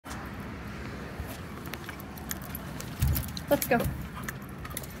Let's go.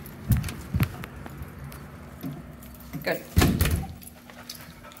 Good.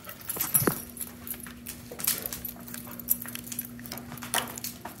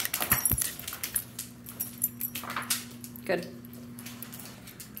 Good.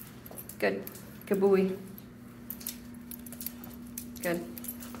 Good. Good boy. Good.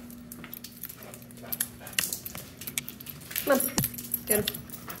 Come on. Good.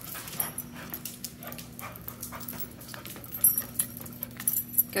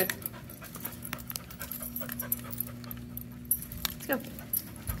 Good. Let's go.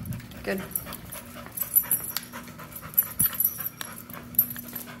 Good.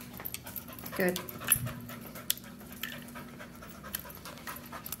 Good.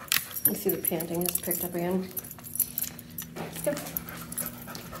 You see the panting has picked up again. Let's go.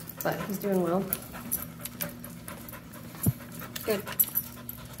 But he's doing well. Good.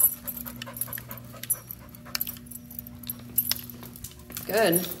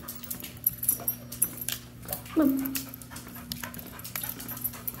 Good. Come on.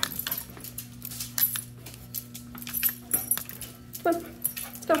 Come on.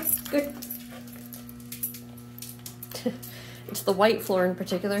 Let's go. Good. It's the white floor in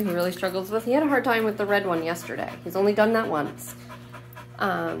particular he really struggles with. He had a hard time with the red one yesterday. He's only done that once.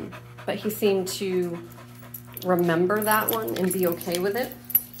 But he seemed to remember that one and be okay with it.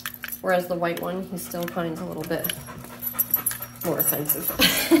 Whereas the white one, he still finds a little bit more offensive.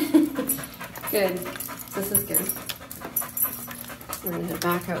 Good. This is good. We're gonna head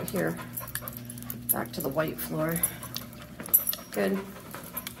back out here. Back to the white floor. Good.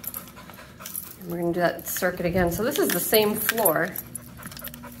 And we're gonna do that circuit again. So this is the same floor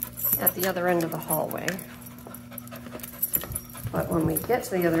at the other end of the hallway. But when we get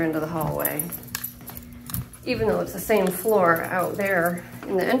to the other end of the hallway, even though it's the same floor out there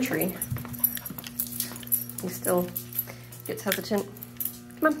in the entry, he still gets hesitant.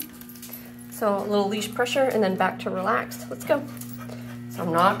 Come on. So a little leash pressure and then back to relaxed. Let's go. So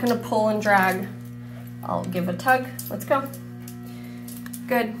I'm not gonna pull and drag. I'll give a tug. Let's go.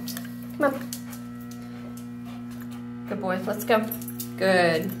 Good. Come on. Good boy. Let's go.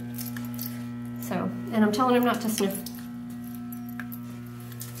 Good. So, and I'm telling him not to sniff.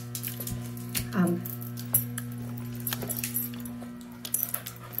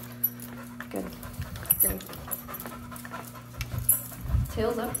 Good. Good.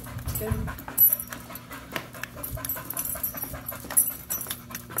 Tails up. Good.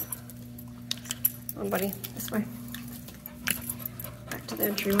 Come on, buddy. This way. Back to the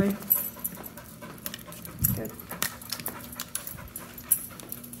entryway. Good.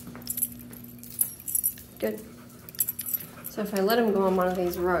 Good. So if I let him go on one of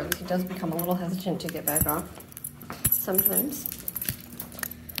these rugs, he does become a little hesitant to get back off. Sometimes.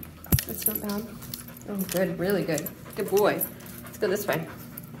 That's not bad. Oh, good. Really good. Good boy. Let's go this way.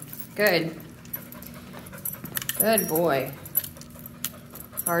 Good. Good boy.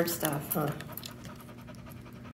 Hard stuff, huh?